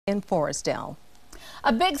in Forestdale.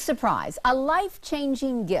 A big surprise, a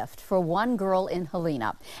life-changing gift for one girl in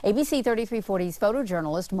Helena. ABC 3340's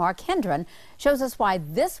photojournalist Mark Hendren shows us why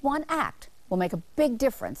this one act will make a big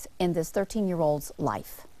difference in this 13-year-old's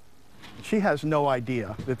life. She has no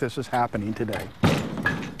idea that this is happening today.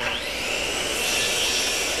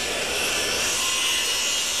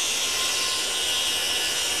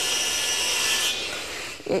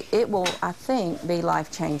 It will, I think, be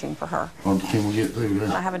life-changing for her. Can we get through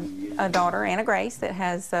that? I have a daughter, Anna Grace, that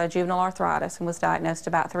has juvenile arthritis and was diagnosed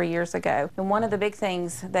about 3 years ago. And one of the big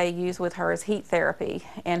things they use with her is heat therapy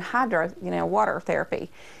and water therapy.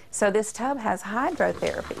 So this tub has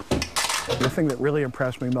hydrotherapy. The thing that really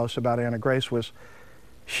impressed me most about Anna Grace was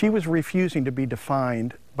she was refusing to be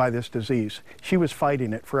defined by this disease. She was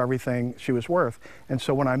fighting it for everything she was worth. And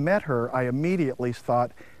so when I met her, I immediately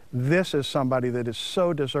thought, this is somebody that is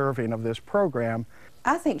so deserving of this program.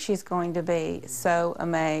 I think she's going to be so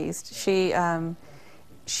amazed. She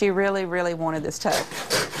really, really wanted this tub.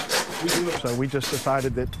 So we just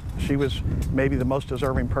decided that she was maybe the most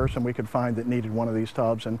deserving person we could find that needed one of these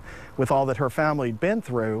tubs. And with all that her family had been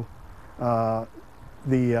through, the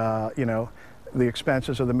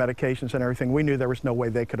expenses of the medications and everything, we knew there was no way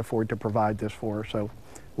they could afford to provide this for her. So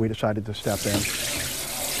we decided to step in.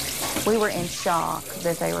 We were in shock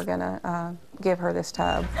that they were going to give her this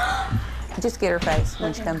tub. Just get her face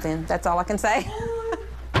when she comes in. That's all I can say.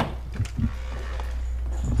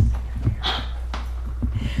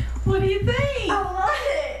 What do you think? I love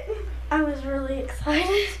it. I was really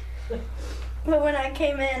excited. But when I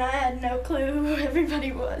came in, I had no clue who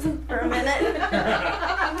everybody was for a minute.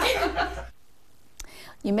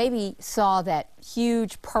 You maybe saw that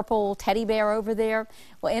huge purple teddy bear over there.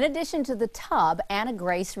 Well, in addition to the tub, Anna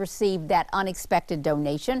Grace received that unexpected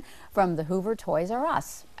donation from the Hoover Toys R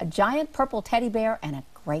Us. A giant purple teddy bear and a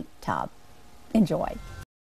great tub. Enjoy.